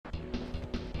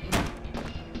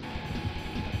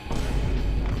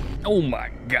Oh my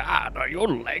God, are your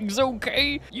legs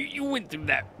okay? You went through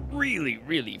that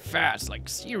really fast. Like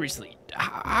seriously,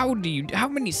 how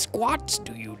many squats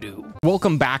do you do?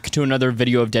 Welcome back to another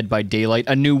video of Dead by Daylight.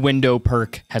 A new window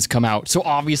perk has come out. So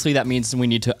obviously that means we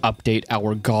need to update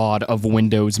our god of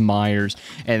Windows Myers.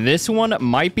 And this one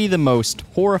might be the most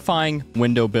horrifying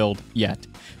window build yet.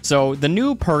 So the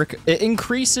new perk, it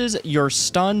increases your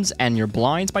stuns and your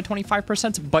blinds by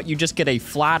 25%, but you just get a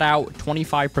flat out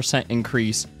 25%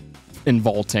 increase in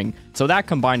vaulting. So that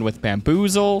combined with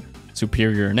Bamboozle,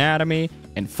 Superior Anatomy,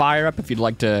 and Fire Up, if you'd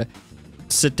like to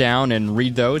sit down and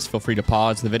read those, feel free to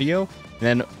pause the video.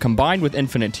 And then combined with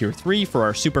Infinite Tier 3 for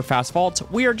our super fast vaults,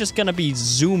 we are just going to be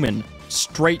zooming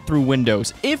straight through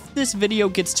windows. If this video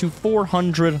gets to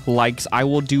 400 likes, I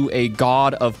will do a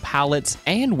God of Pallets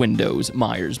and Windows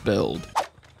Myers build.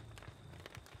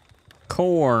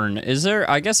 Corn. Is there?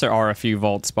 I guess there are a few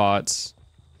vault spots.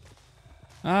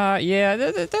 Yeah,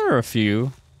 there are a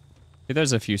few.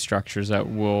 There's a few structures that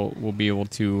we'll be able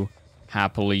to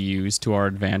happily use to our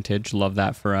advantage. Love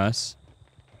that for us.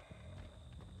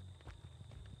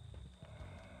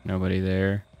 Nobody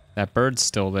there. That bird's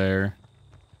still there.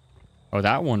 Oh,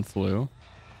 that one flew.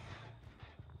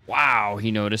 Wow, he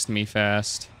noticed me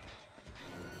fast.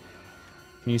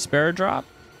 Can you spare a drop?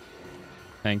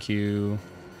 Thank you.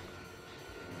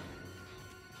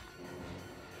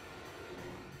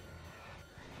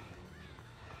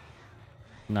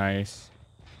 Nice.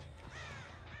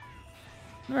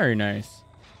 Very nice.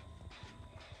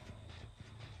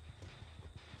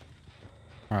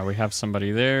 All right, we have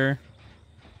somebody there.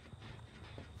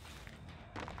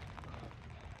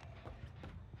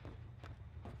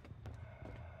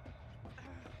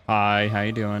 Hi, how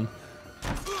you doing?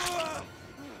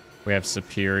 We have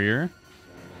Superior.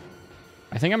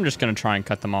 I think I'm just gonna try and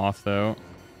cut them off though.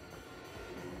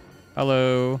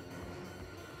 Hello.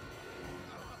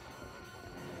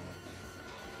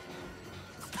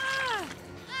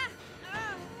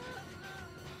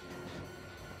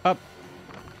 Up.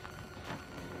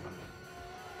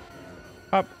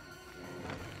 Up.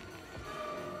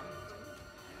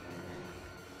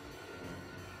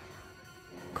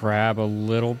 Grab a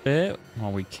little bit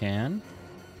while we can.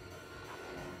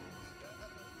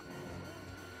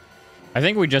 I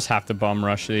think we just have to bum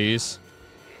rush these.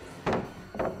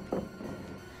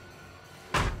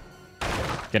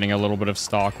 Getting a little bit of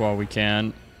stock while we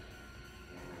can.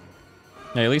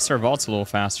 Hey, at least our vault's a little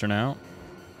faster now.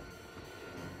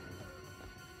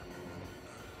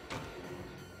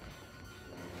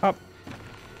 Up.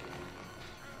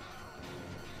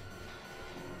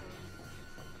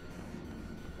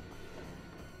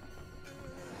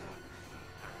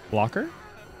 Locker?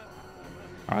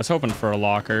 I was hoping for a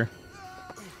locker.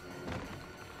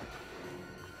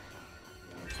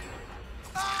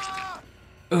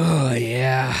 Oh,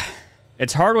 yeah.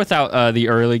 It's hard without the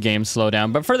early game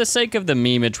slowdown, but for the sake of the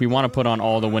memeage, we want to put on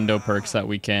all the window perks that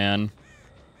we can.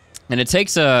 And it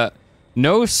takes a...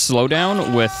 no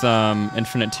slowdown with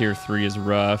Infinite Tier 3 is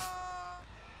rough.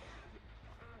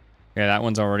 Yeah, that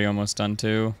one's already almost done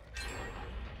too.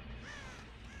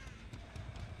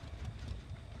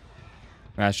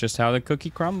 That's just how the cookie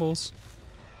crumbles.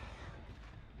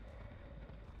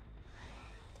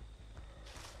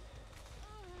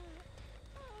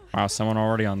 Wow, someone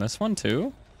already on this one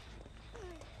too?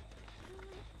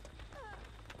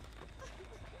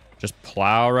 Just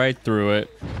plow right through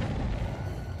it.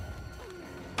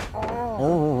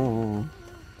 Oh.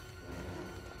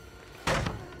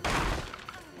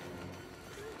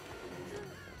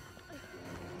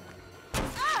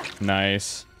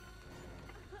 Nice.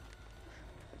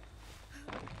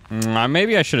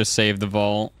 Maybe I should have saved the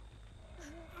vault.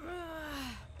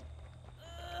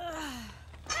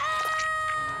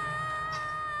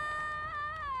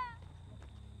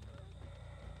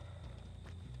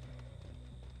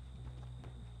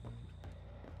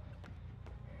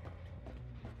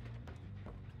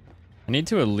 I need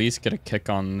to at least get a kick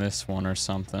on this one or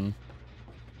something.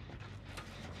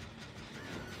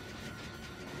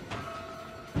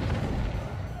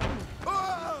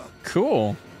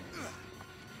 Cool.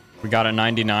 We got a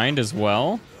 99 as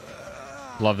well.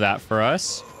 Love that for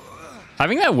us.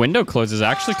 Having that window closed is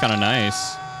actually kind of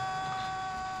nice.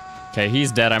 Okay,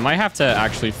 he's dead. I might have to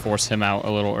actually force him out a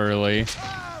little early.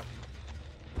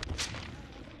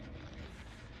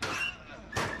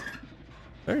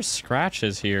 There's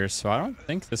scratches here, so I don't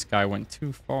think this guy went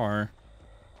too far.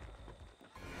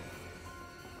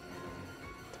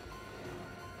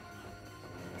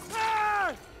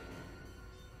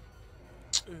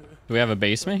 Do we have a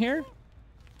basement here?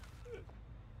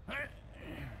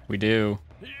 We do.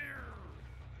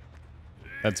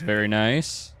 That's very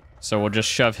nice. So we'll just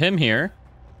shove him here.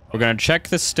 We're gonna check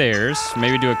the stairs.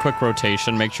 Maybe do a quick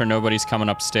rotation. Make sure nobody's coming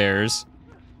upstairs.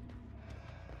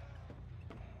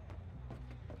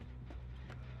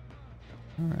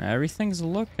 All right, everything's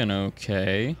looking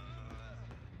okay.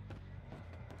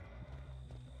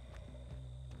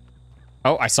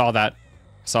 Oh, I saw that.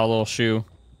 I saw a little shoe.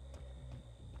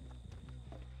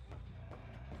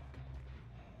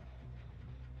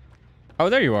 Oh,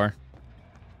 there you are.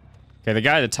 Okay, the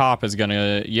guy at the top is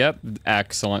gonna... Yep,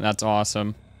 excellent. That's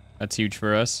awesome. That's huge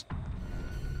for us.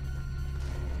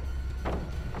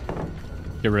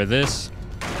 Get rid of this.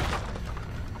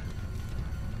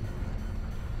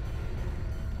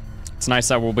 It's nice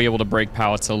that we'll be able to break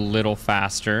pallets a little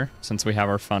faster since we have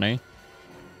our funny.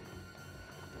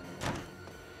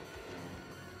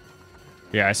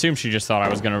 Yeah, I assume she just thought I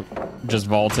was gonna just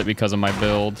vault it because of my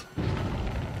build.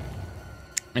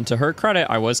 And to her credit,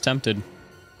 I was tempted.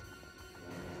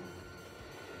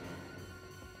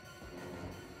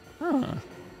 Huh.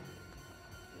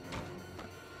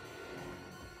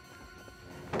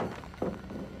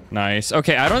 Nice.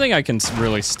 Okay, I don't think I can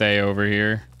really stay over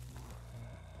here.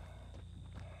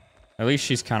 At least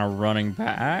she's kind of running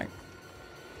back.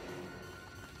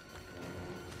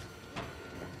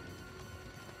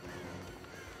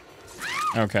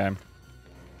 Okay.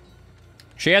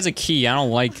 She has a key. I don't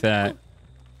like that.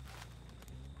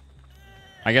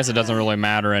 I guess it doesn't really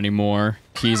matter anymore.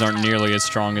 Keys aren't nearly as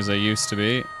strong as they used to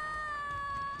be.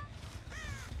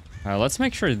 Let's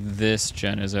make sure this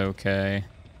gen is okay.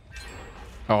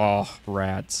 Oh,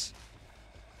 rats.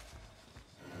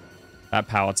 That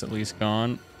pallet's at least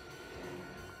gone.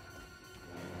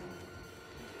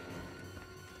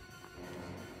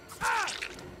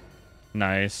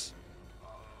 Nice.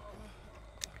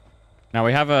 Now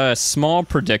we have a small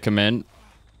predicament.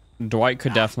 Dwight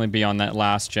could definitely be on that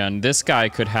last gen. This guy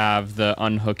could have the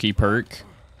unhooky perk.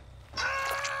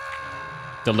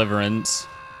 Deliverance.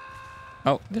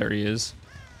 Oh, there he is.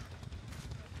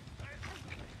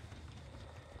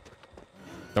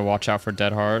 So watch out for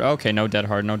dead hard. Okay, no dead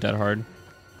hard, no dead hard.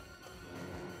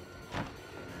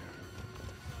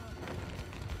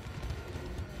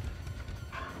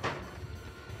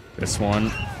 This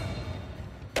one.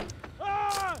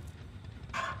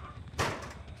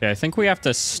 Okay, I think we have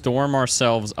to storm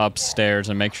ourselves upstairs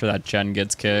and make sure that gen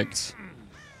gets kicked.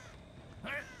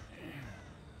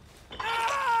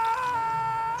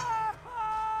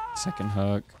 Second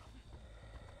hook.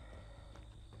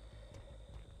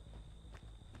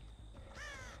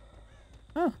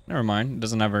 Oh, never mind. It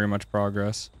doesn't have very much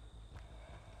progress.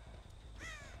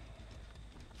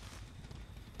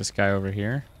 This guy over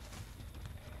here.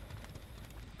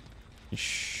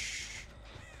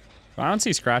 I don't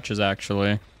see scratches,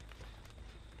 actually.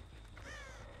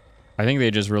 I think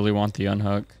they just really want the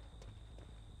unhook.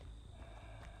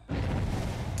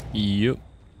 Yep.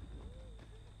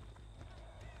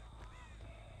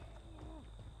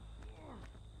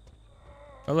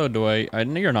 Hello, Dwight. I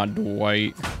know you're not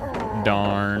Dwight.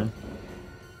 Darn.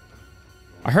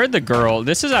 I heard the girl.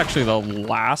 This is actually the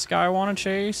last guy I want to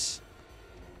chase.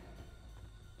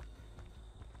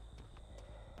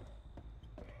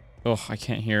 Oh, I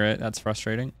can't hear it. That's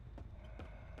frustrating.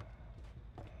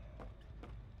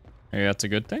 Maybe that's a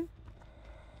good thing.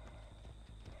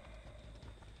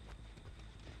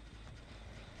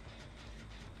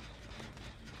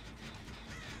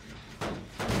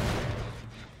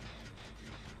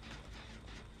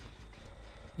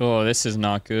 Oh, this is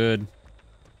not good.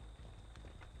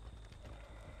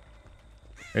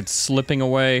 It's slipping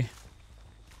away.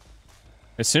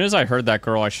 As soon as I heard that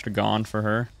girl, I should have gone for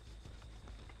her.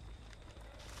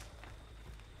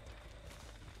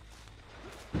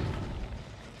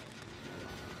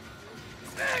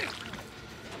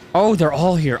 Oh, they're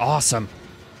all here. Awesome.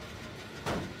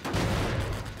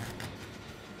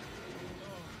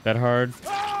 That hard?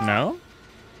 No?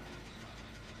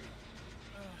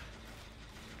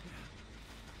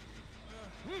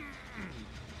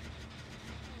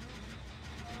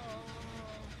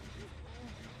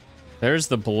 There's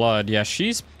the blood. Yeah,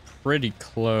 she's pretty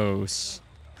close.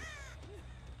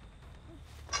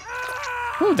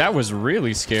 Ooh, that was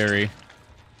really scary.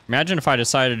 Imagine if I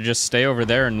decided to just stay over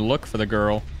there and look for the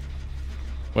girl.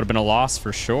 Would have been a loss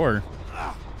for sure.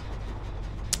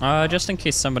 Just in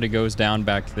case somebody goes down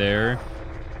back there.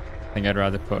 I think I'd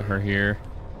rather put her here.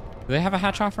 Do they have a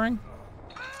hatch offering?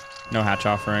 No hatch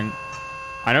offering.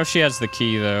 I know she has the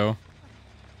key, though.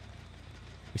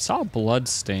 We saw a blood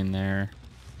stain there.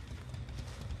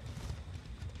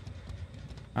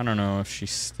 I don't know if she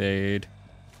stayed.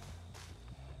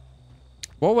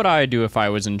 What would I do if I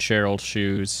was in Cheryl's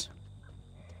shoes?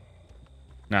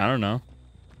 No, I don't know.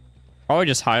 Probably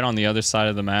just hide on the other side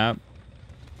of the map.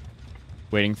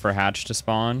 Waiting for hatch to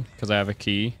spawn, because I have a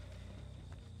key.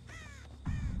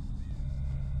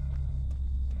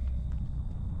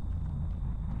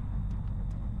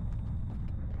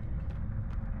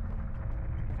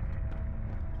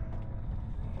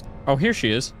 Oh, here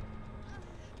she is.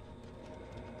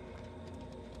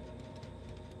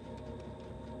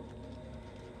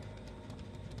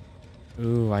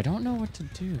 Ooh, I don't know what to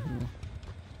do.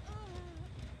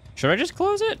 Should I just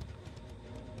close it?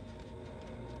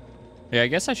 Yeah, I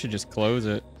guess I should just close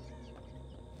it.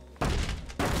 I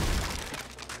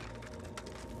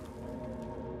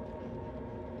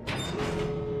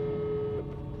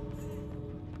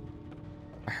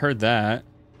heard that.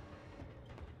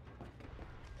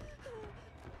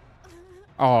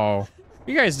 Oh,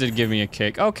 you guys did give me a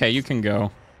kick. Okay, you can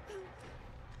go.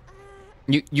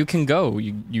 You can go,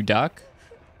 you duck.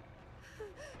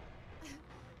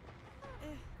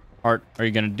 Are you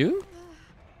gonna do?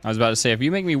 I was about to say, if you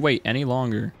make me wait any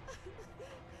longer.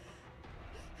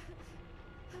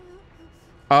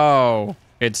 Oh,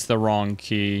 it's the wrong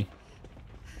key.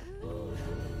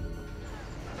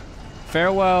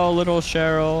 Farewell, little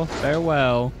Cheryl.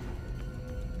 Farewell.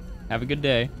 Have a good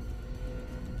day.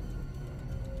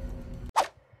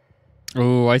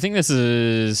 Oh, I think this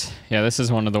is... Yeah, this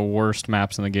is one of the worst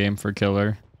maps in the game for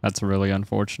killer. That's really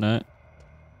unfortunate.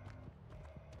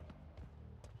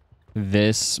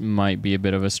 This might be a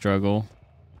bit of a struggle.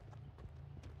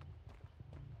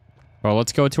 Well,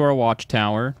 let's go to our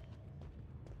watchtower.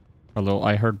 Our little...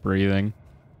 I heard breathing.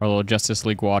 Our little Justice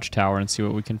League watchtower and see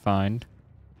what we can find.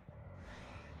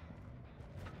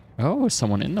 Oh,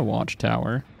 someone in the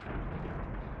watchtower.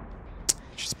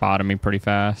 She spotted me pretty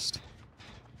fast.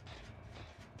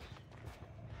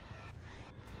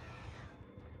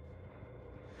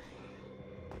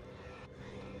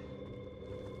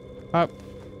 Up.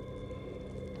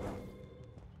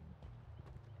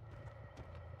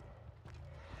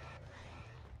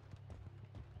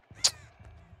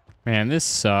 Man, this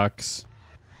sucks.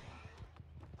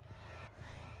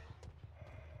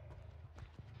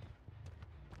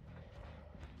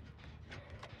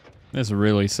 This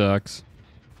really sucks.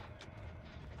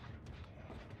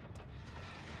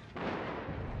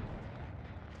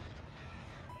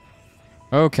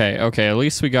 Okay, okay, at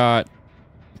least we got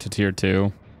to tier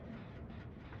 2.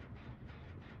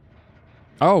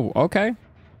 Oh, okay.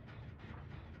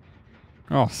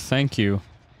 Oh, thank you.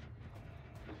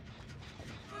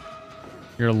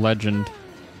 You're a legend.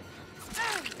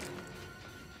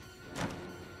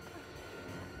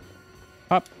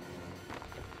 Up.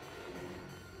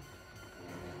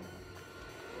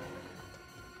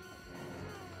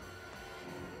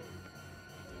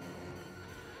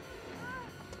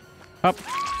 Up.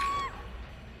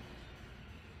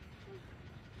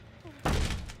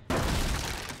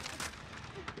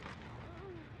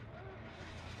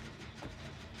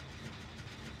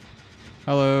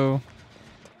 Hello.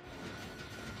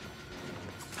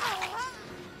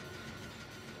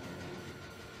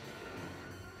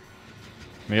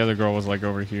 The other girl was like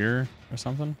over here or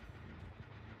something.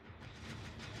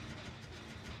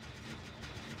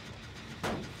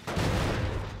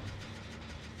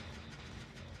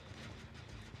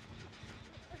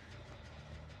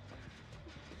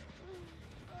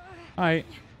 Hi.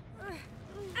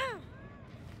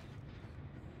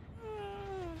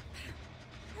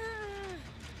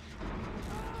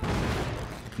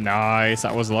 Nice,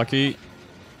 that was lucky.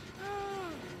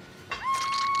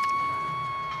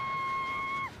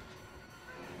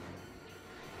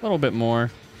 A little bit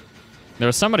more. There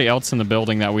was somebody else in the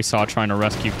building that we saw trying to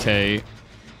rescue Kate.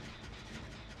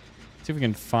 See if we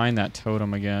can find that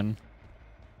totem again.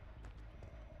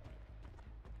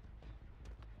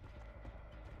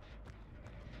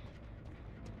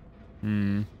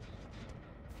 Hmm.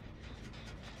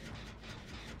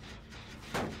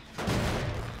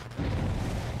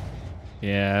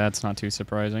 Yeah, that's not too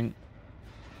surprising.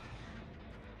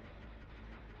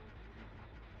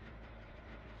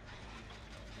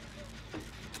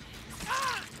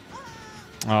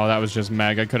 Oh, that was just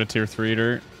Meg. I could have tier 3'd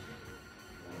her.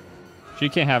 She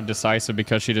can't have decisive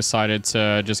because she decided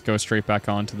to just go straight back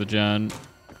onto the gen.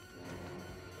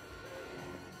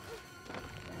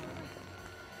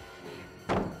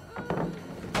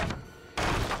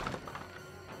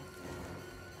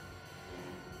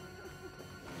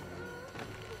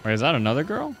 Wait, is that another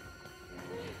girl?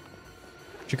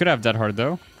 She could have dead hard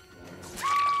though.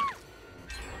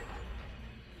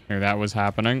 Here, that was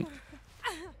happening.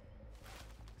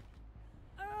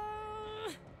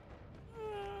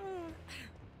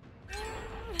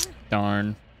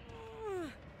 Darn.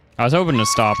 I was hoping to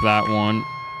stop that one.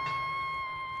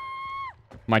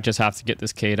 Might just have to get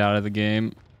this Kate out of the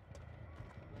game.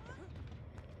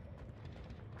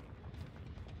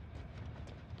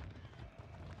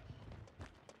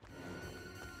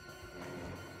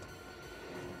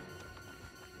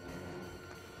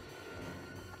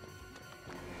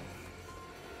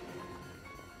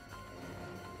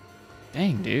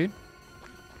 Dang, dude.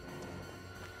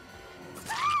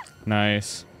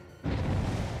 Nice.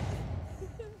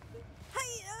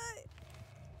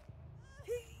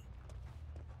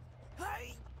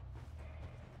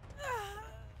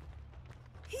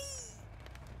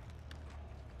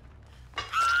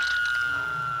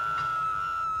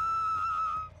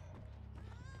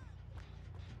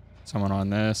 Someone on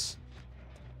this.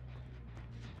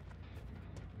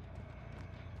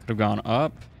 Could have gone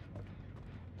up.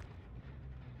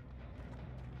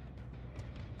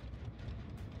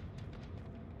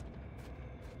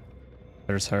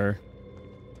 There's her.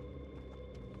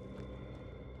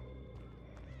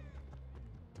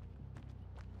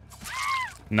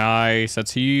 Nice.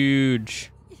 That's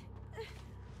huge.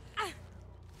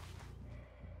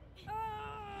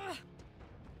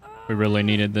 We really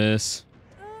needed this.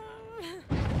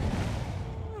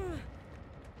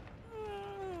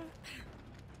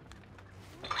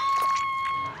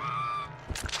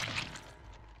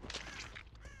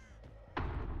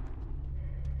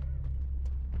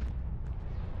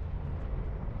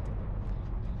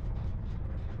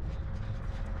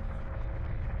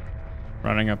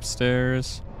 Running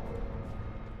upstairs.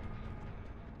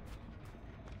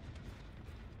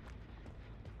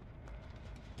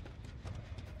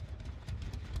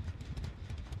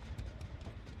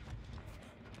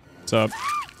 What's up?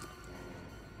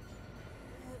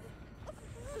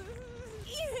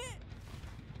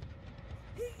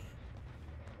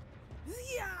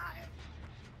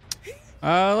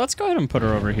 Let's go ahead and put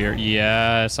her over here.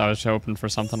 Yes, I was hoping for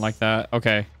something like that.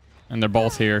 Okay. And they're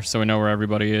both here, so we know where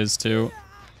everybody is, too.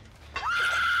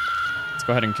 Let's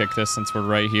go ahead and kick this since we're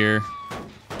right here.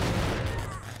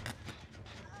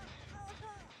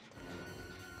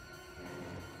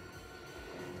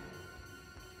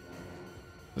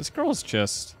 This girl's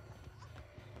just...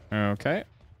 Okay.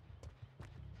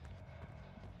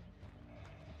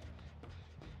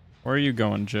 Where are you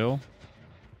going, Jill?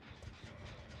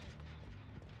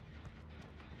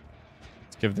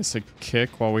 Let's give this a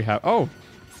kick while we have... Oh!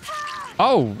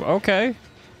 Oh, okay.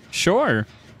 Sure.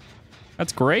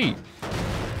 That's great.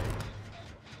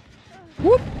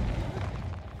 Whoop.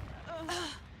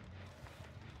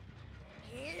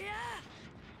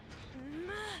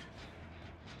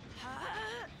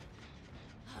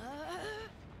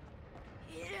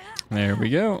 There we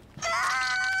go.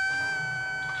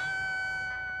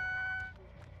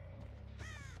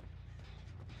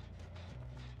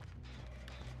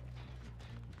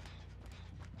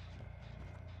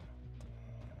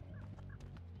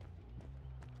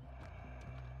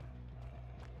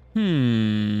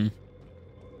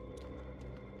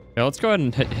 Yeah, let's go ahead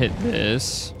and hit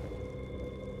this.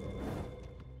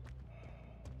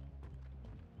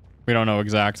 We don't know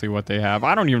exactly what they have.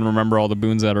 I don't even remember all the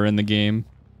boons that are in the game.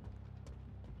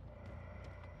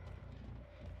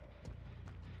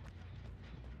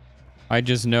 I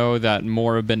just know that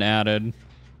more have been added.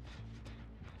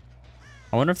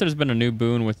 I wonder if there's been a new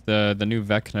boon with the new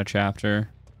Vecna chapter.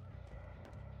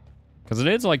 Because it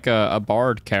is like a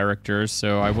bard character,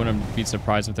 so I wouldn't be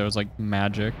surprised if there was like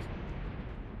magic.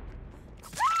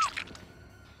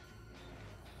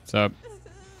 What's up?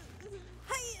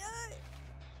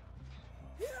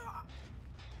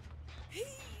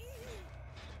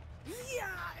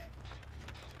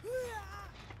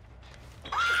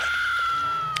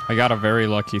 I got a very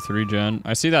lucky 3-gen.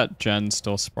 I see that gen's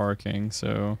still sparking,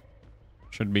 so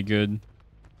should be good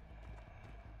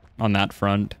on that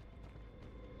front.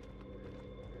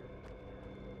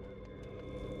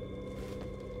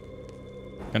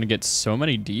 Gonna get so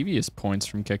many devious points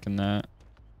from kicking that.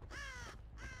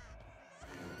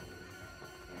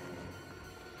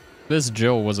 This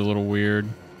Jill was a little weird.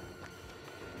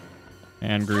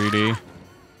 And greedy.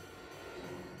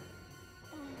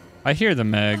 I hear the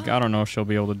Meg. I don't know if she'll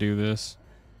be able to do this.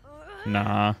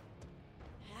 Nah.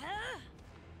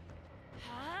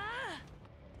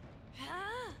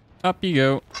 Up you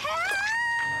go.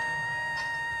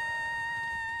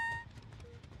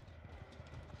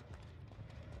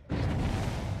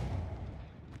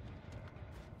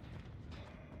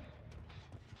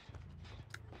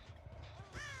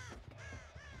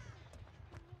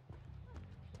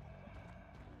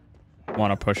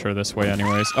 Want to push her this way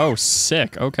anyways. Oh,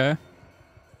 sick. Okay.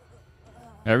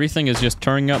 Everything is just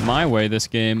turning up my way this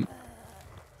game.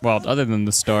 Well, other than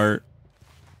the start.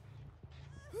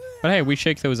 But hey, we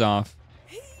shake those off.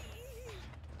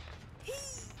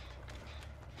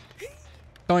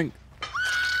 Doink.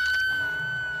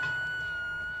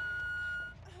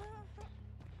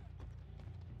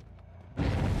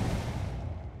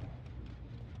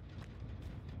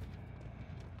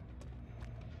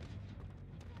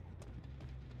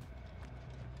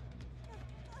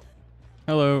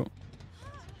 Hello.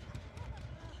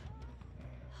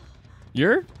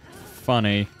 You're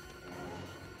funny.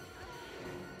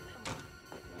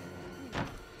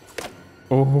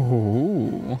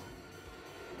 Oh.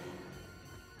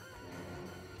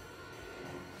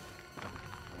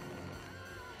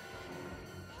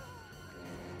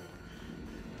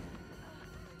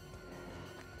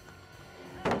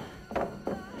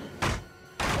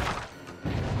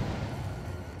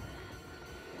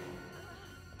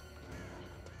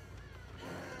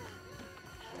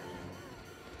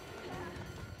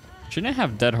 She didn't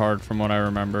have Dead Hard from what I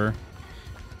remember.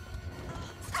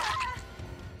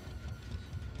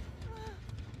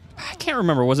 I can't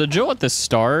remember. Was it Jill at the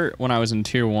start when I was in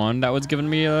tier 1 that was giving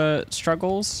me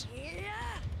struggles?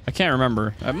 I can't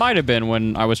remember. It might have been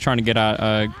when I was trying to get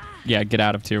out get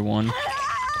out of tier 1.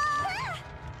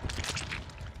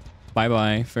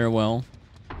 Bye-bye. Farewell.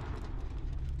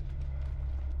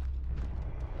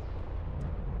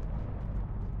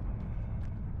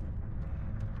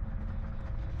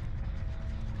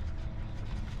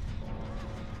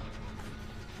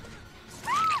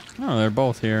 Oh, they're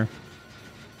both here.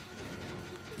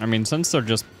 I mean, since they're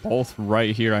just both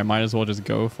right here, I might as well just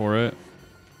go for it.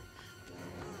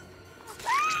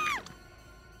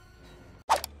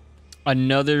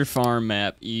 Another farm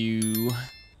map,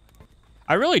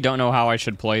 I really don't know how I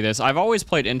should play this. I've always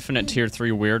played Infinite Tier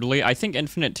 3 weirdly. I think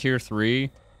Infinite Tier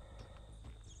 3,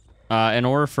 in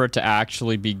order for it to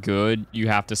actually be good, you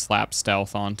have to slap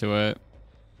stealth onto it.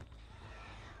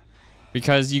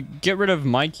 Because you get rid of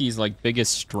Mikey's, like,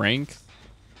 biggest strength,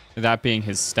 that being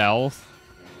his stealth,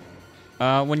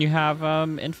 when you have,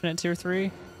 Infinite Tier 3.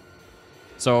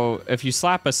 So, if you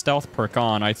slap a stealth perk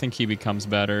on, I think he becomes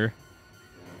better.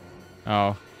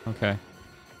 Oh, okay.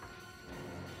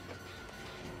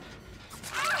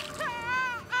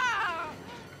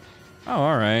 Oh,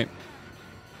 alright.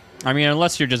 I mean,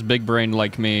 unless you're just big-brained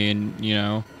like me and, you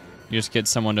know, you just get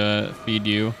someone to feed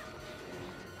you.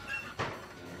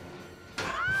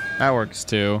 That works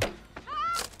too.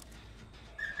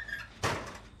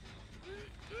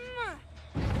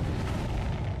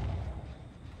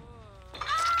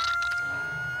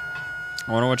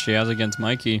 I wonder what she has against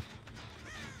Mikey.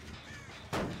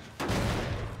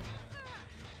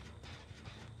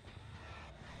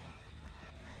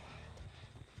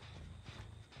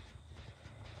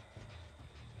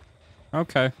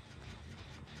 Okay.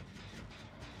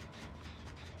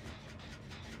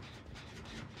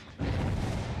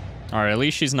 Alright, at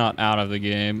least she's not out of the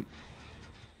game.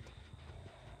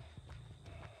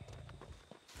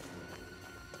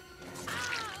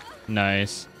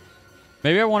 Nice.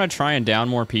 Maybe I want to try and down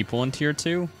more people in tier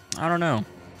 2? I don't know.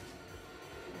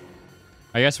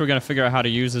 I guess we're going to figure out how to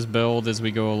use this build as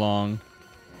we go along.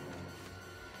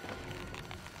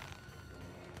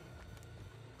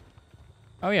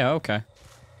 Oh yeah, okay.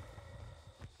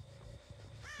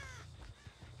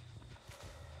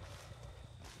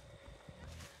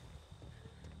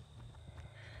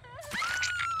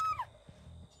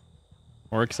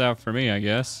 Works out for me, I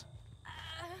guess.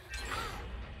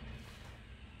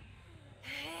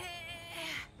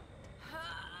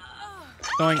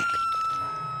 Doink.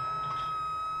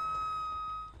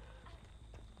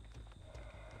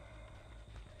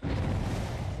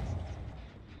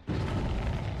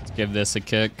 Let's give this a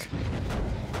kick.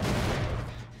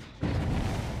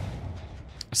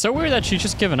 So weird that she's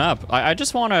just given up. I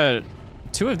just want to...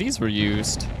 2 of these were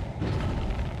used.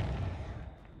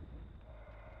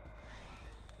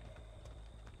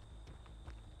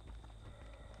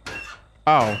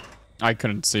 Oh, I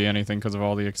couldn't see anything because of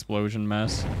all the explosion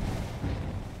mess.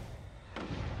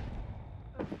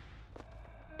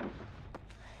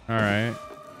 All right.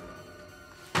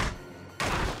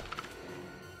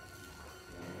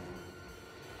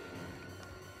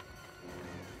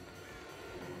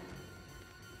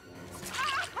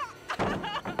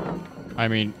 I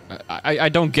mean, I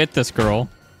don't get this girl.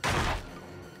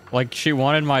 Like, she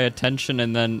wanted my attention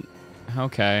and then...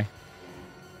 Okay.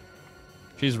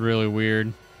 She's really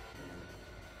weird.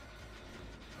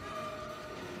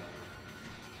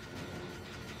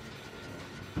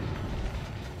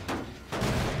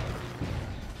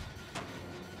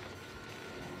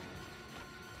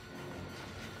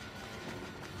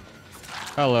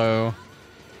 Hello.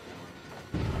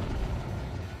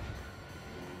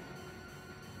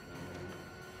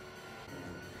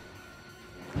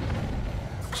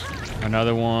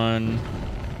 Another one.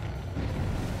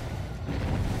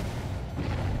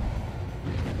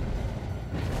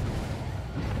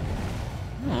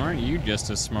 just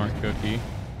a smart cookie.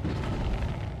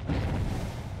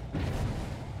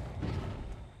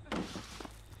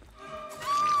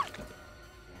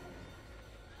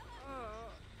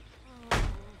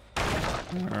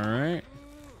 All right.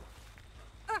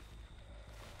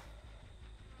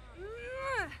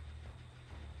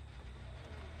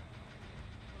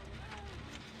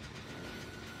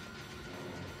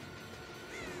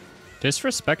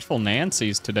 Disrespectful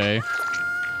Nancy's today.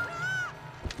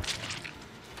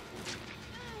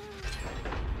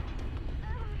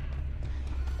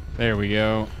 There we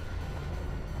go.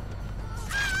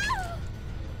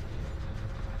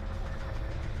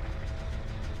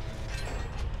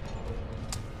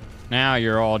 Now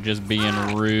you're all just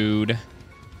being rude.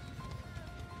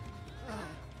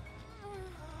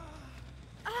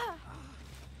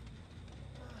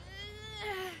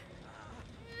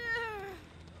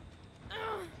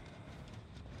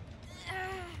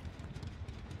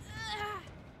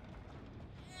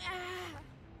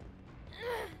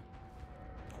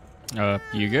 Up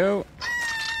you go.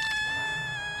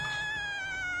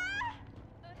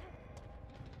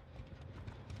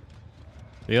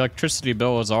 The electricity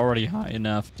bill is already high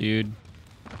enough, dude.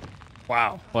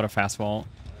 Wow, what a fast vault.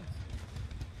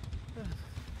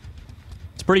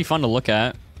 It's pretty fun to look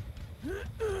at.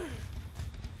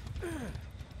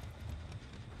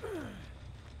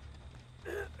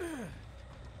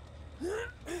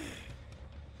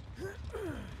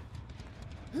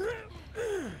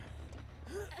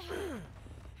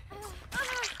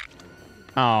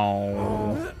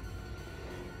 Oh.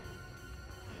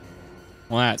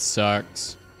 Well, that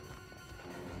sucks.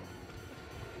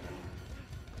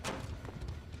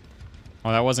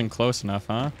 Oh, that wasn't close enough,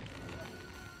 huh?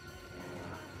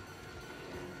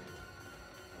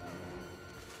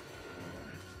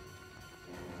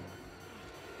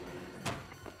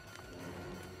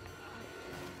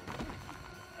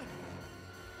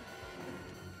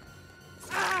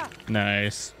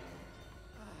 Nice.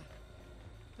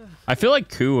 I feel like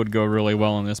Coup would go really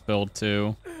well in this build,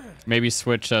 too. Maybe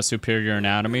switch Superior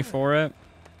Anatomy for it.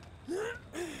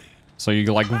 So you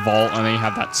like vault and then you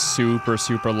have that super,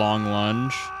 super long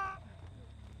lunge.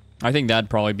 I think that'd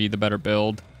probably be the better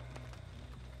build.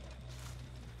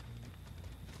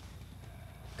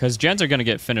 Because gens are going to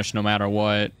get finished no matter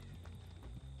what.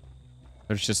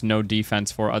 There's just no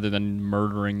defense for other than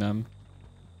murdering them.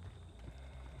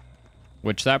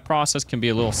 Which that process can be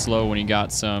a little slow when you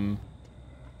got some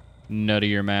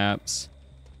nuttier maps.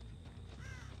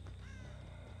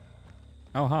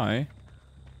 Oh, hi.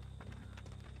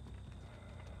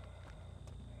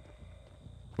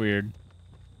 Weird.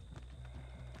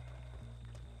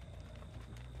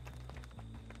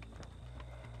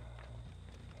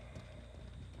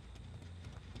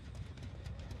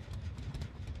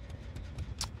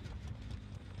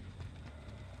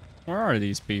 Where are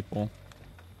these people?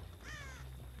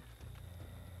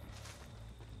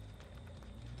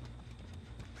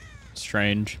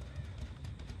 Strange.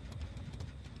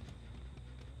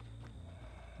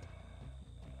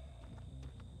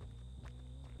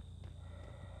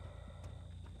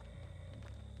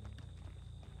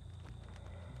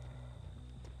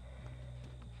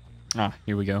 Ah,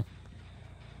 here we go.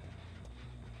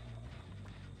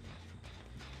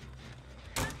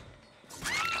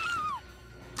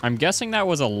 I'm guessing that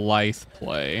was a lithe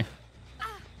play.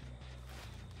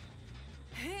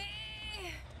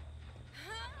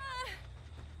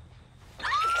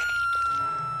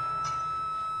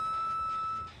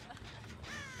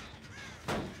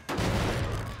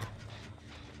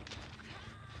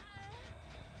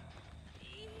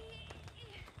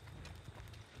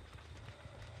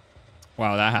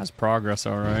 Wow, that has progress,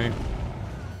 all right.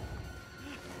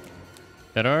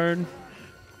 Hit hard?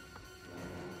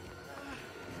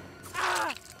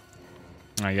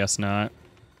 I guess not.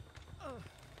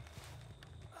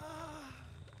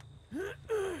 All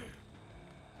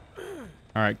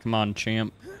right, come on,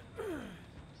 champ.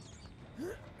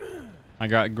 I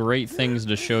got great things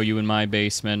to show you in my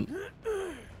basement.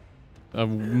 Of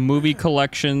movie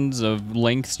collections of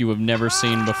lengths you have never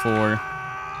seen before.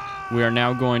 We are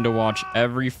now going to watch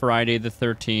every Friday the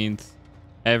 13th,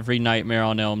 every Nightmare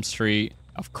on Elm Street,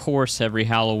 of course every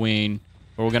Halloween,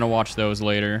 but we're gonna watch those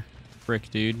later. Frick,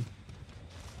 dude.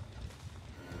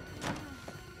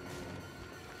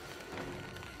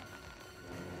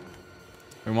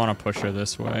 We want to push her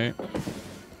this way.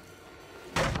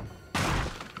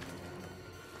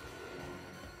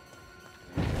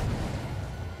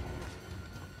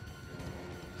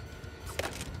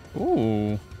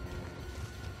 Ooh.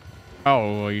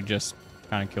 Oh, well, you just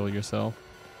kind of killed yourself.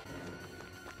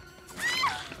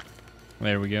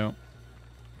 There we go.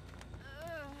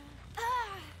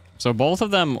 So both of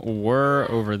them were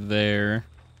over there.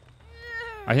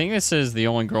 I think this is the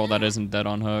only girl that isn't dead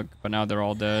on Hook, but now they're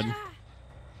all dead.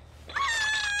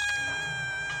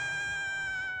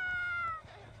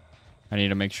 I need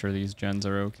to make sure these gens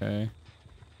are okay.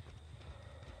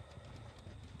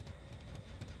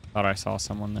 Thought I saw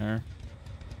someone there.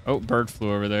 Oh, bird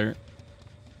flew over there.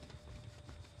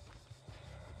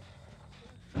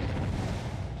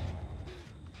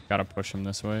 Gotta push him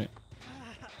this way.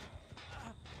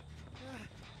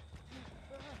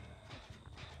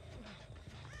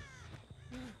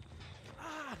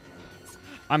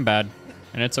 I'm bad,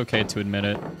 and it's okay to admit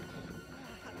it.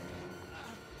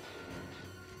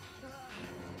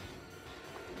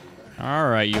 All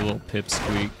right, you little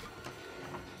pipsqueak.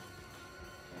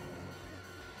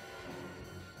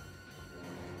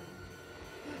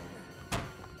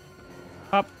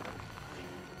 Up.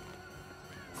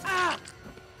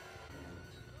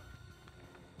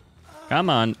 Come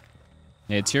on.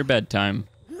 It's your bedtime.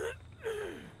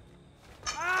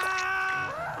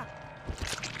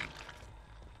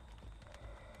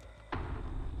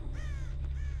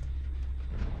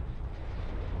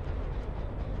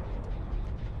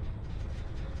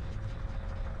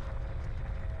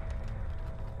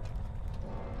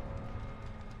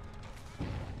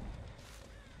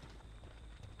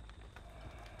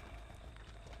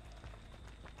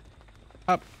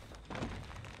 Up.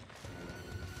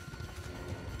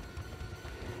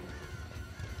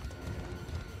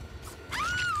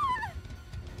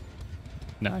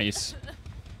 Nice.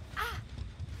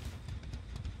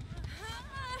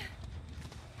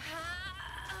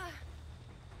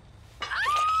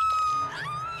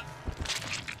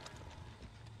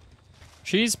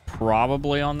 She's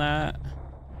probably on that.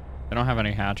 I don't have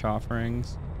any hatch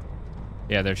offerings.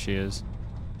 Yeah, there she is.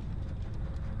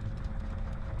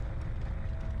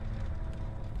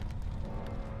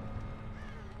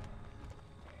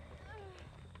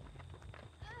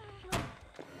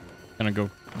 Gonna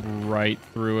go right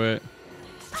through it.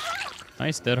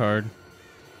 Nice dead hard.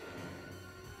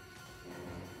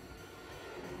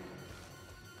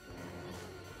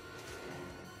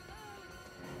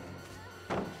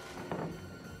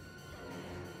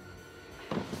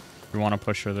 We want to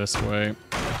push her this way.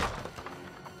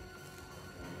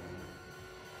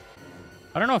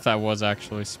 I don't know if that was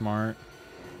actually smart.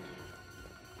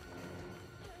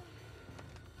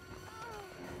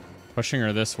 Pushing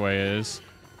her this way is.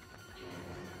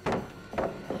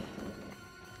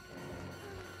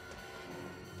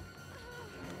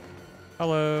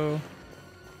 Hello.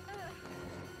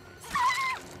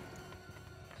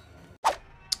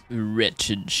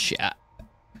 Wretched shot.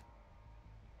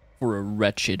 For a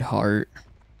wretched heart.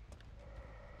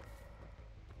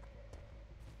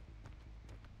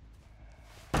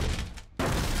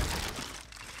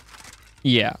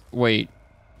 Yeah, wait.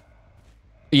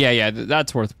 Yeah,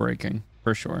 that's worth breaking,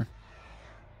 for sure.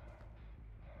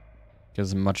 Get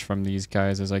as much from these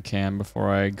guys as I can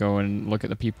before I go and look at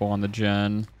the people on the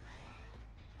gen.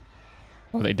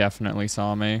 Oh, they definitely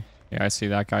saw me. Yeah, I see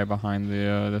that guy behind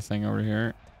the thing over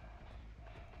here.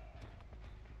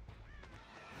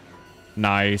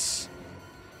 Nice.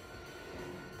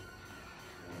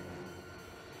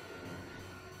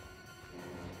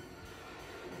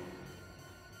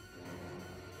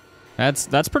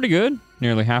 That's pretty good.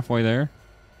 Nearly halfway there.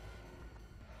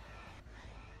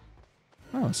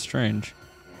 Oh, strange.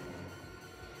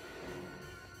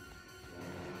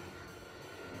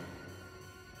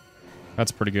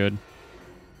 That's pretty good.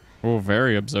 Oh,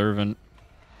 very observant.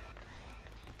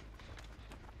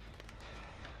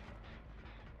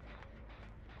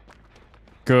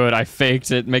 Good, I faked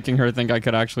it, making her think I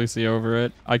could actually see over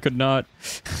it. I could not.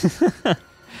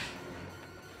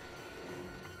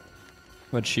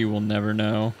 But she will never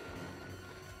know.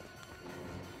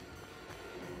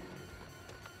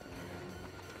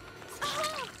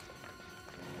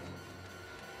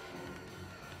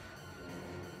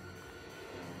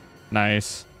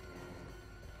 Nice.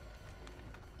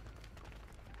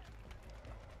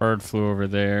 Bird flew over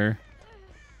there.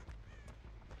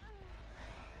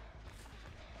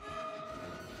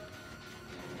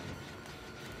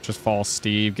 Just fall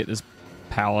Steve, get this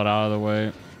pallet out of the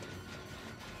way.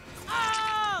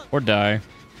 Or die.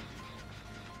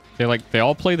 They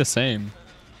all play the same.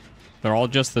 They're all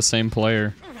just the same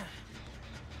player.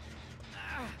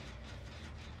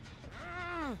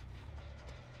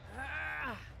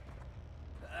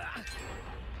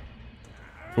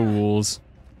 Fools.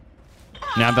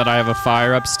 Now that I have a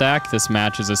fire up stack, this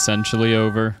match is essentially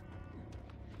over.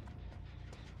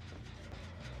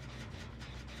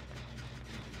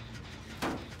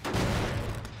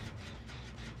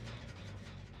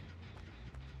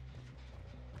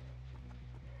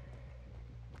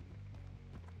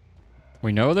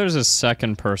 We know there's a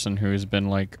second person who's been,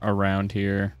 like, around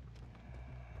here.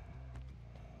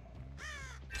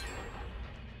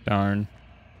 Darn.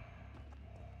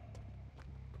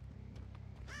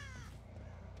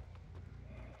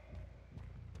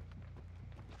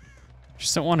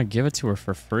 Just don't want to give it to her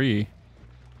for free.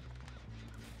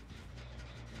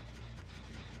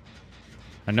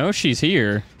 I know she's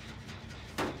here.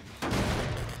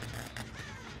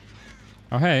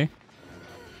 Oh, hey.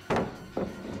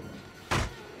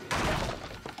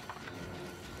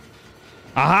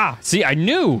 Aha! See, I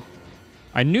knew!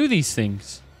 I knew these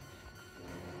things.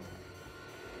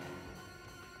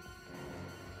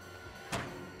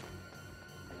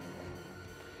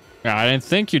 Yeah, I didn't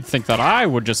think you'd think that I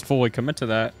would just fully commit to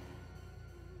that.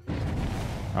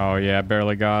 Oh, yeah,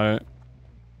 barely got it.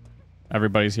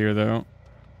 Everybody's here, though.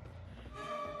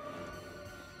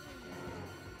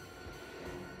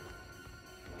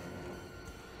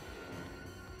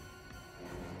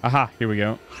 Aha, here we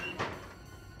go.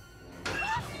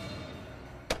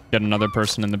 Get another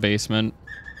person in the basement.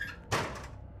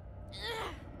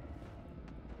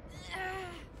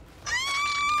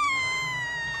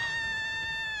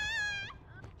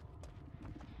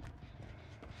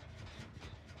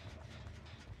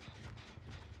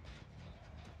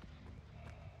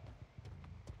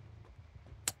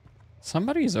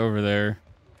 Somebody's over there.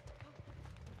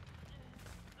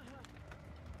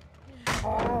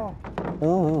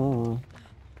 Oh.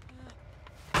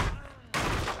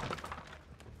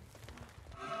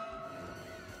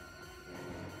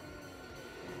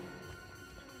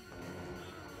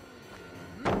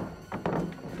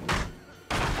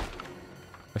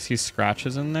 I see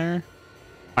scratches in there.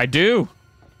 I do.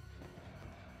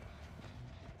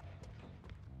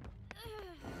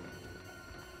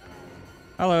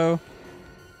 Hello.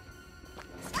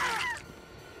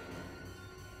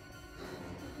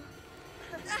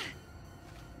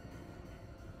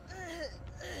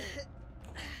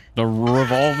 The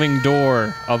revolving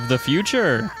door of the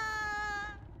future.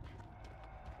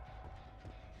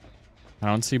 I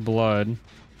don't see blood.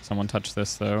 Someone touched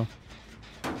this, though.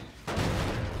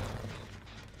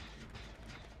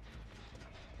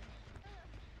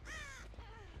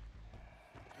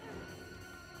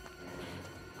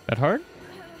 That hard?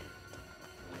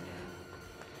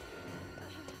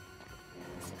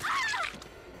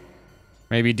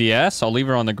 Maybe DS? I'll leave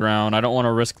her on the ground. I don't want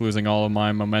to risk losing all of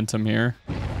my momentum here.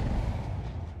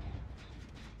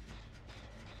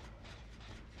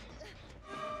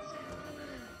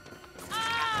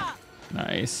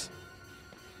 Nice.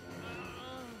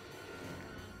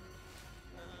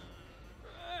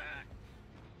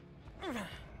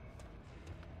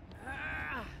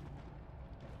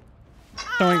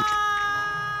 Doink.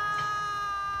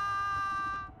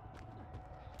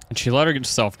 And she let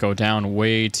herself go down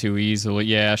way too easily.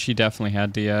 Yeah, she definitely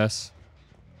had DS.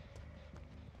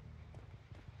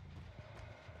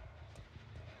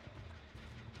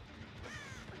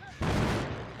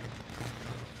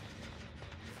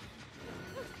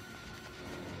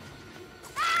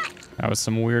 That was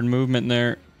some weird movement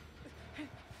there.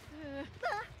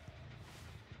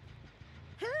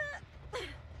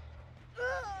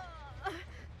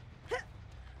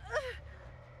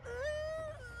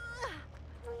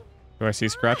 Do I see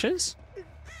scratches?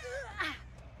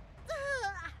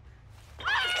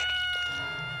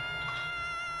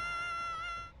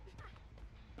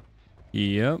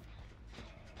 Yep.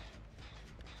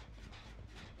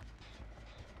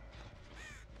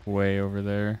 Way over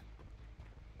there.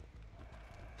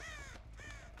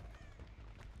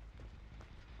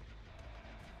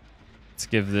 Let's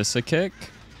give this a kick.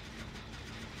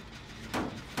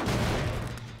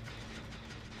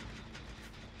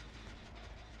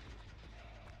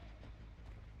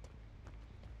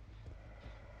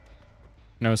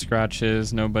 No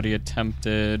scratches, nobody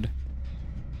attempted.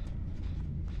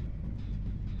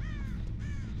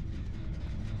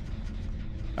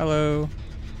 Hello.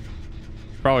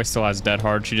 Probably still has Dead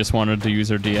Hard. She just wanted to use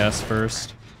her DS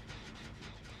first.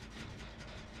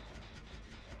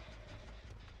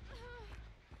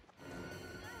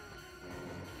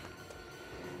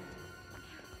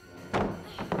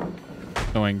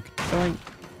 Doink, doink.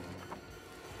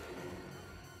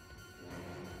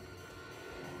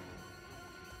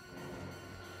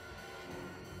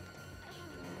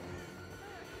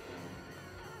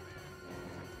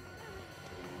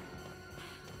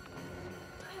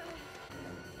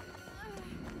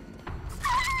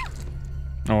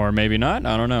 Or maybe not,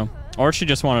 I don't know. Or she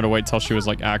just wanted to wait till she was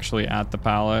like actually at the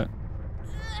pallet.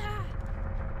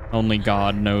 Only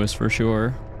God knows for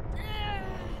sure.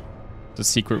 It's a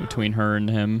secret between her and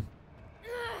him.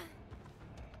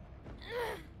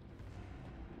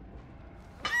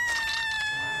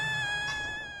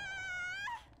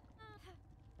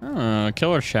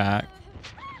 Killer Shack.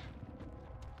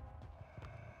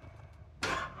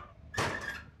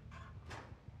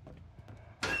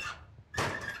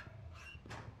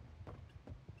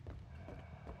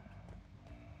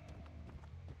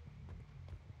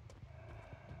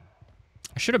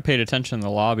 I should have paid attention in the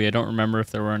lobby. I don't remember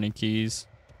if there were any keys.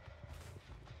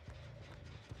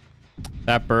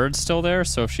 That bird's still there,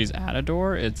 so if she's at a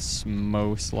door, it's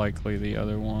most likely the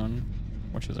other one,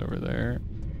 which is over there.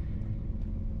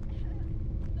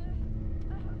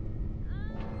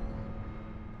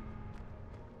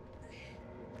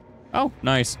 Oh,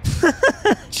 nice.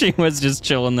 She was just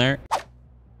chilling there.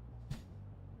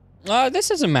 This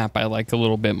is a map I like a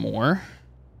little bit more.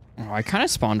 Oh, I kind of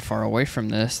spawned far away from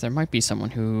this. There might be someone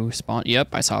who spawned. Yep,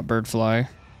 I saw a bird fly.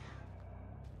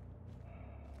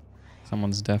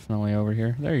 Someone's definitely over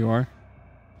here. There you are.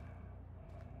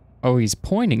 Oh, he's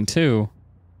pointing too.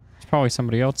 There's probably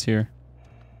somebody else here.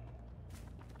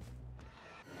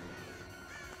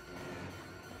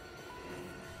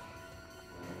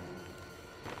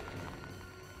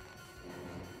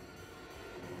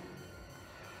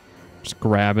 Just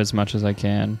grab as much as I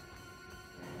can.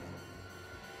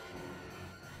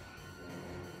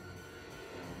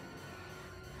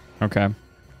 Okay.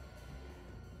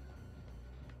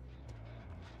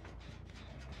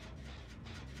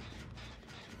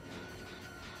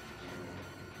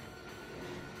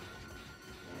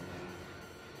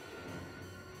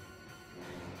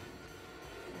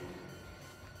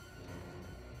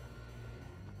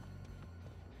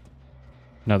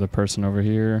 Another person over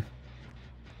here.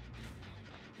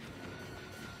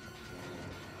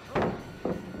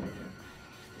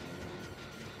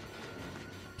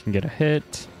 Can get a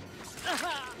hit.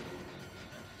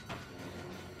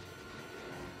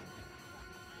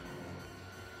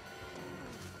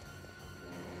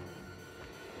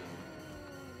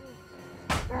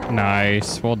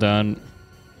 Nice. Well done.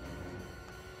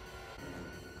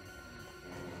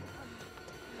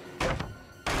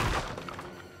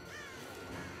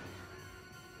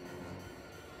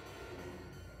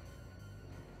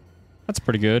 That's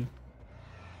pretty good.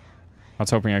 I was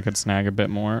hoping I could snag a bit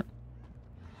more.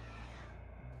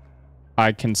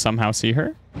 I can somehow see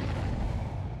her.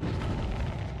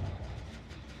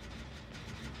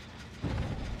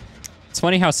 It's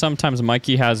funny how sometimes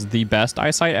Mikey has the best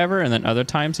eyesight ever, and then other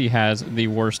times he has the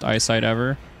worst eyesight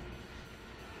ever.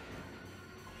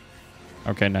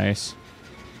 Okay, nice.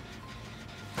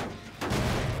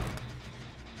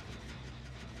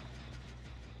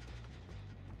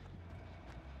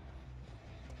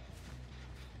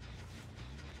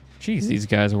 Jeez, these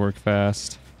guys work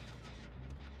fast.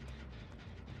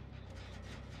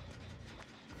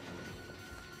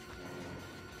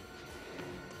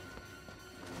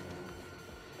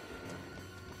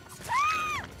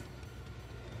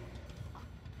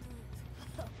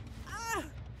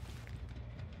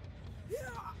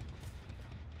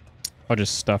 I'll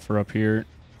just stuff her up here.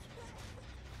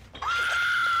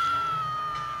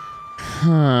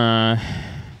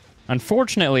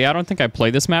 Unfortunately, I don't think I play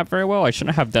this map very well. I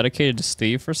shouldn't have dedicated to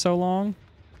Steve for so long.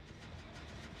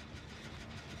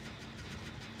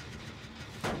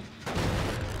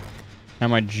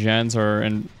 And my gens are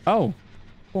in... Oh,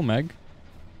 cool, Meg.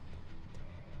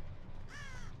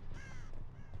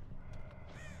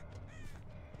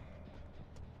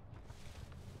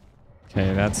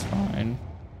 Okay, that's fine.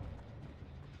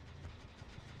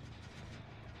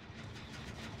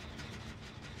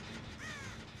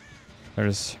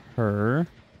 There's her.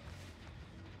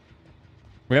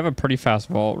 We have a pretty fast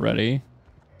vault ready,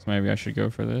 so maybe I should go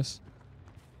for this.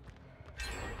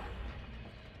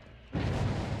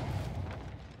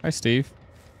 Hi, Steve.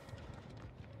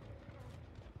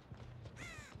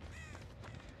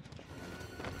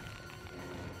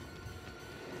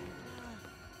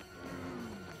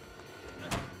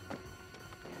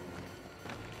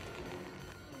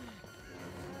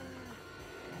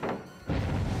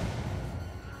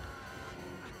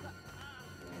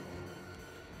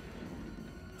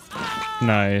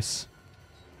 Nice.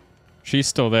 She's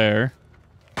still there.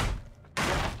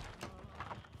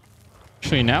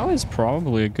 Actually, now is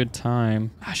probably a good time.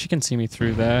 Ah, she can see me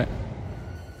through that.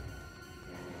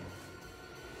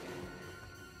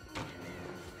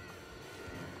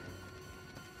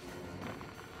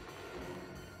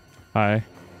 Hi.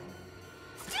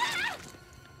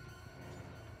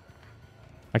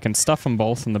 I can stuff them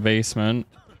both in the basement.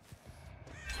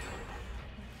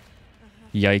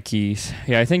 Yikes.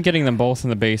 Yeah, I think getting them both in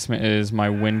the basement is my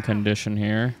win condition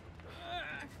here.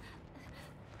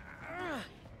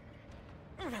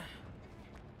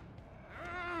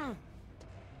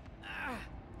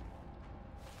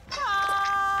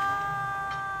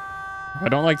 I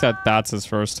don't like that that's his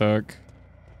first hook.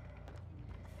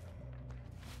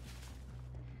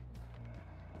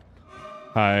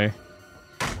 Hi.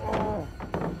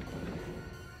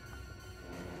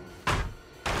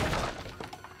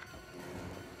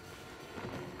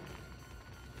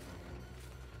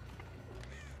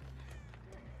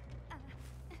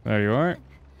 There you are.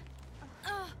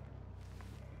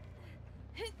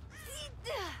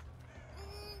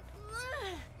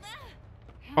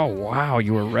 Oh, wow,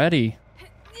 you were ready.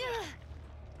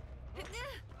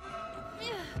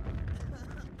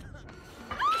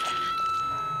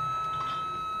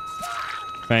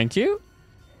 Thank you.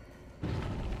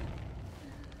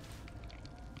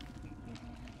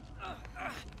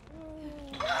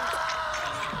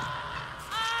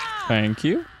 Thank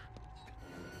you.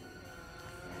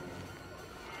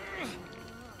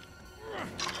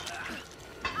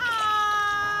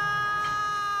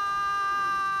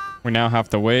 We now have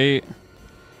to wait.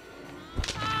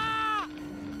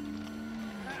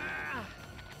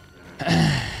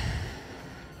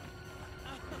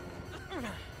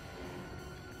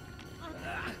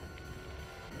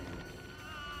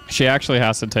 She actually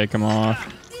has to take him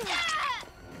off.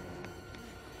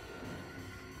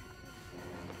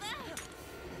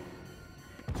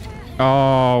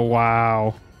 Oh,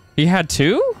 wow. He had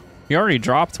two? He already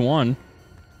dropped one.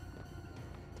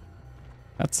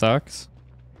 That sucks.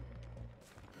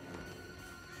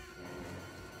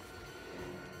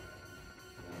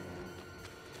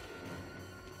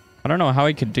 I don't know how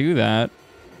he could do that.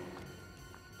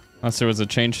 Unless there was a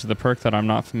change to the perk that I'm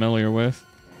not familiar with.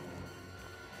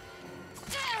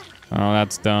 Oh,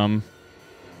 that's dumb.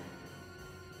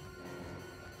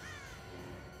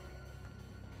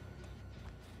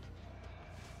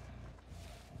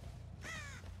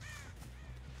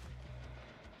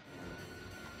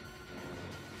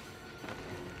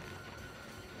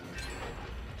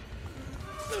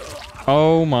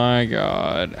 Oh my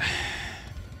god.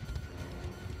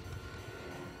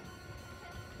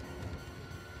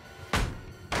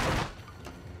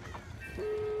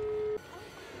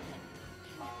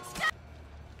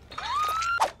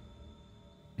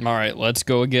 All right, let's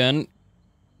go again.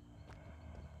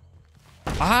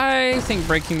 I think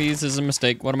breaking these is a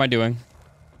mistake. What am I doing?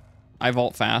 I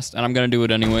vault fast, and I'm gonna do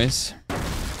it anyways.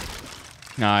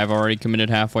 Nah, I've already committed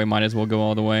halfway. Might as well go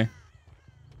all the way.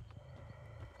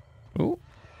 Ooh.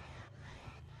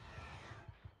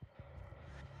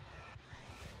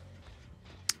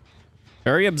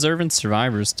 Very observant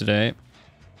survivors today.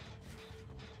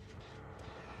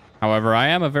 However, I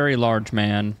am a very large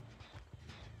man.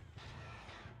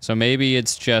 So maybe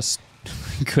it's just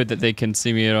good that they can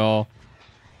see me at all.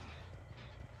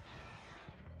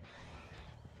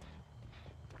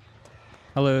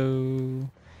 Hello.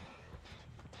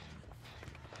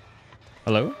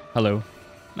 Hello? Hello.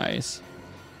 Nice.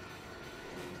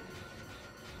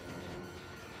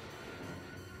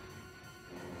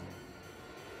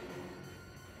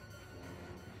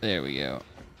 There we go.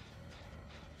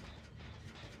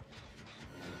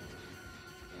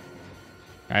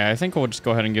 I think we'll just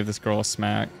go ahead and give this girl a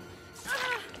smack.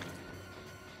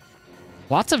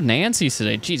 Lots of Nancys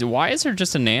today. Jeez, why is there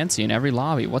just a Nancy in every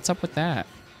lobby? What's up with that?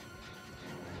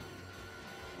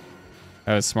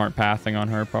 That was smart pathing on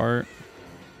her part.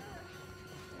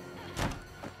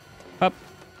 Up.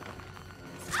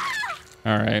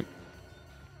 All right.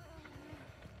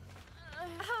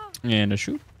 And a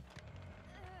shoot.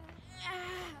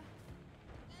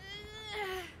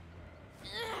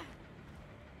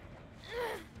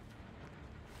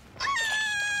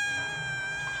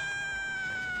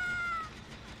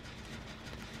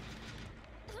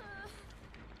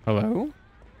 Hello?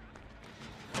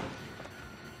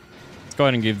 Let's go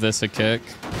ahead and give this a kick.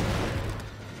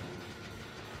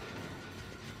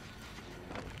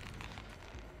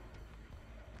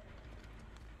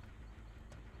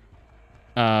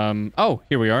 Oh,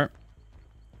 here we are.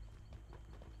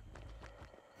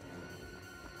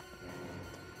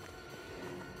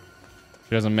 She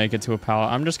doesn't make it to a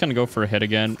pallet. I'm just gonna go for a hit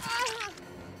again.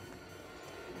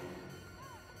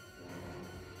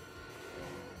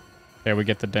 Okay, we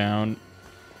get the down.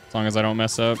 As long as I don't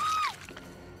mess up.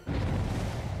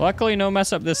 Luckily, no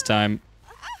mess up this time.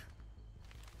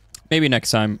 Maybe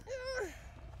next time.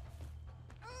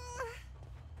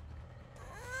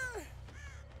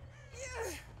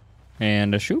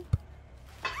 And a shoot.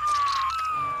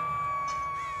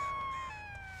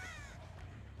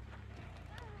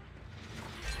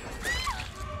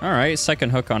 All right, second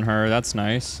hook on her. That's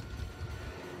nice.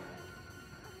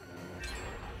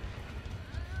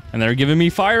 And they're giving me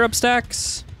fire up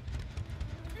stacks.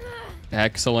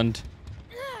 Excellent.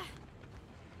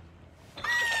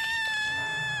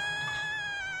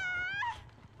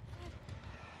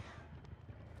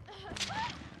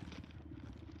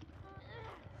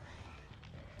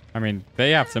 I mean,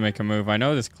 they have to make a move. I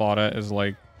know this Claudette is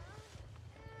like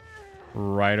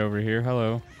right over here.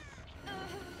 Hello.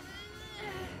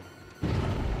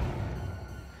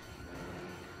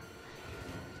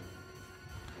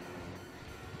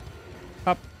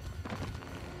 Up.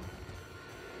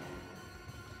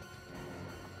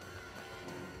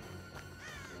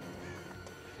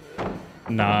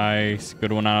 Nice.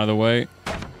 Good one out of the way.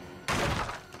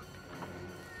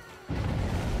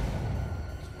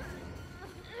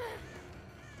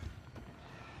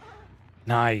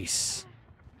 Nice.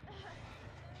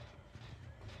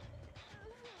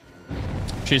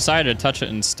 She decided to touch it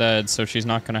instead, so she's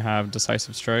not going to have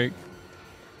decisive strike.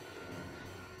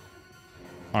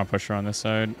 I want to push her on this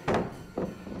side.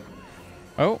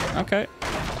 Oh, okay.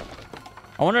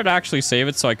 I wanted to actually save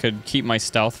it so I could keep my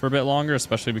stealth for a bit longer,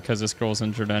 especially because this girl's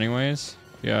injured anyways.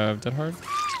 Yeah, dead hard.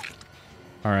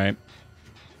 All right.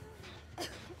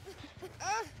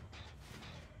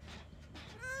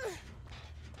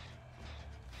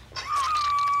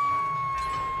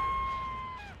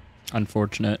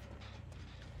 Unfortunate.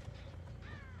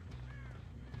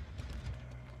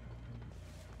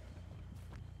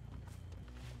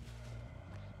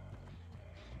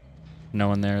 No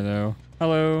one there though.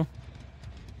 Hello.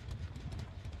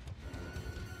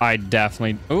 I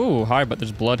definitely... Ooh, hi, but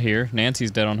there's blood here.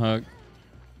 Nancy's dead on hook.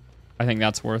 I think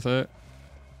that's worth it.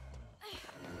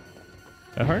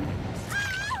 That hurt?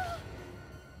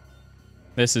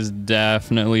 This is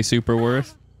definitely super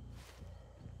worth.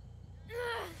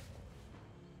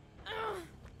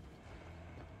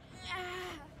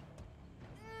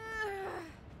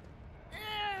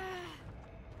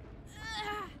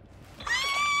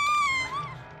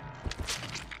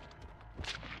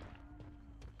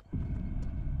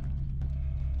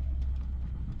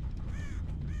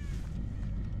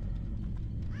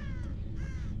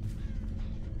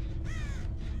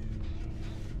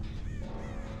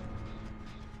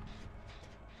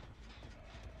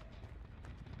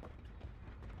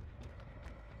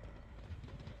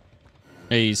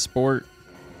 Hey, sport.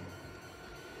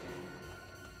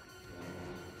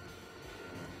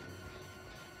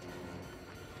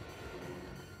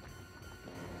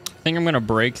 I think I'm gonna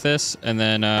break this and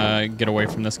then get away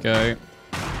from this guy.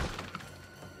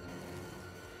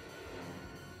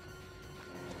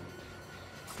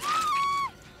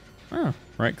 Oh,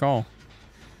 right call.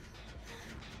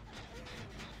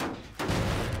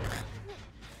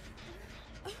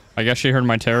 I guess she heard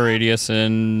my terror radius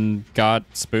and got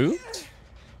spooked?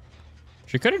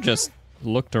 She could have just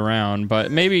looked around,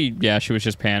 but maybe, yeah, she was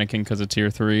just panicking because of tier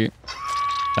 3.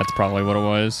 That's probably what it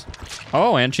was.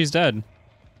 Oh, and she's dead.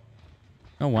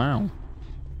 Oh, wow.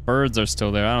 Birds are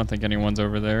still there. I don't think anyone's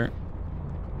over there.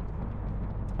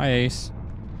 Hi, Ace.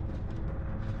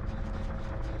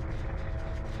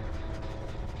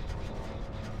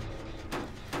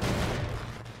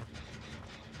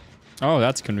 Oh,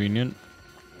 that's convenient.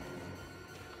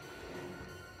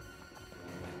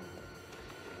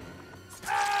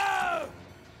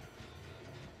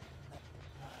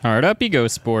 Alright, up you go,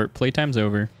 sport. Playtime's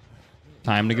over.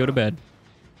 Time to go to bed.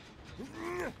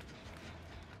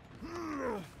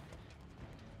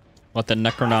 Let the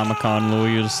Necronomicon lull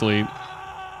you to sleep.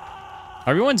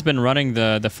 Everyone's been running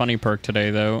the funny perk today,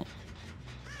 though.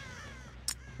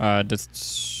 I don't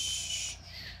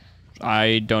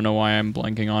know why I'm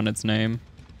blanking on its name.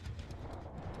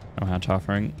 Oh, hatch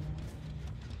offering.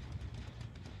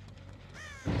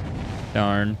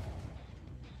 Darn.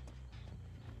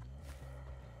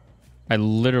 I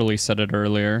literally said it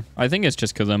earlier. I think it's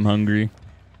just because I'm hungry.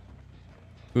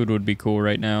 Food would be cool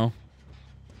right now.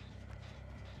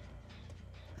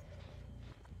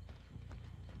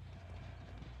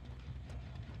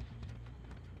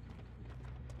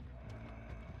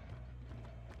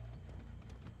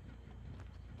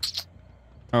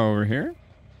 Over here?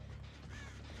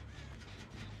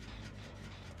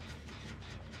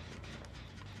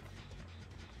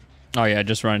 Oh yeah,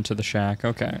 just run into the shack.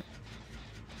 Okay.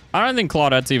 I don't think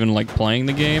Claudette's even like playing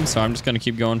the game, so I'm just gonna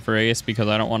keep going for Ace because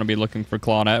I don't want to be looking for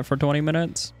Claudette for 20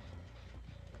 minutes.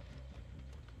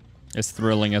 As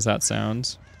thrilling as that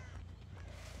sounds.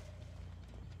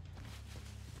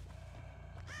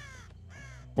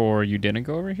 Or you didn't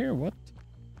go over here? What?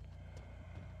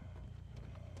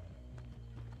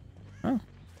 Oh.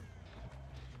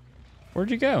 Where'd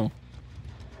you go?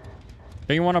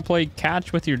 Do you want to play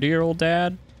catch with your dear old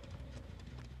dad?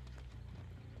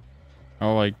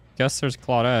 Oh, I guess there's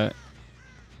Claudette.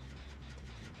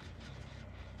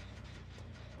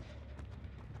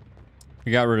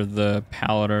 We got rid of the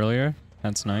pallet earlier.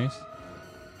 That's nice.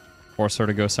 Force her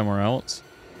to go somewhere else.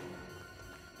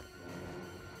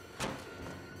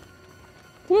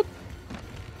 Whoop.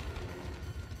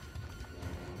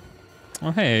 Oh,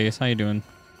 hey, Ace, how you doing?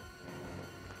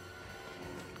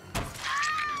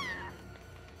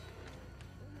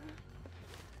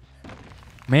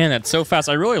 Man, that's so fast.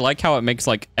 I really like how it makes,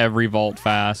 like, every vault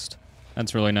fast.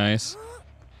 That's really nice.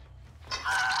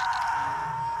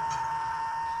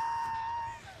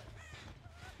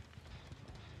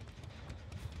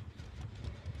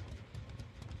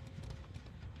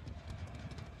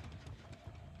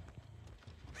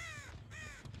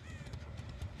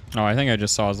 Oh, I think I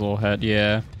just saw his little head.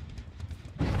 Yeah.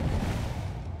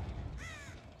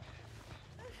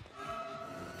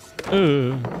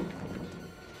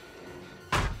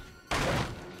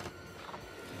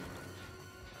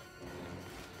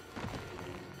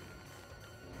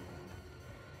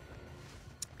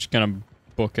 Just gonna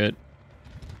book it.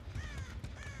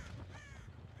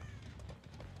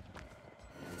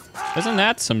 Isn't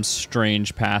that some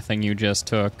strange pathing you just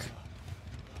took?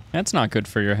 That's not good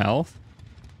for your health.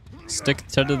 Stick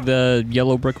to the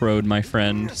yellow brick road, my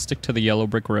friend. Stick to the yellow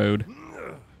brick road.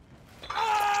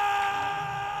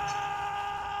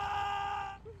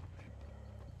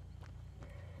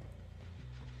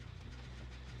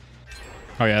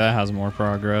 Oh yeah, that has more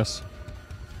progress.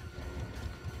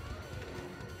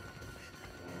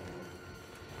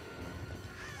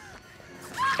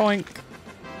 Boink.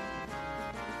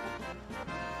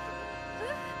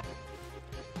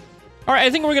 All right, I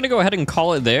think we're gonna go ahead and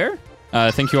call it there.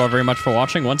 Thank you all very much for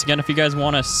watching. Once again, if you guys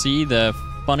want to see the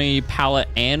funny palette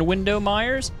and window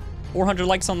Myers, 400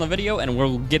 likes on the video, and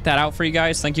we'll get that out for you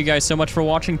guys. Thank you guys so much for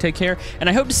watching. Take care, and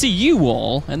I hope to see you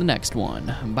all in the next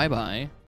one. Bye-bye.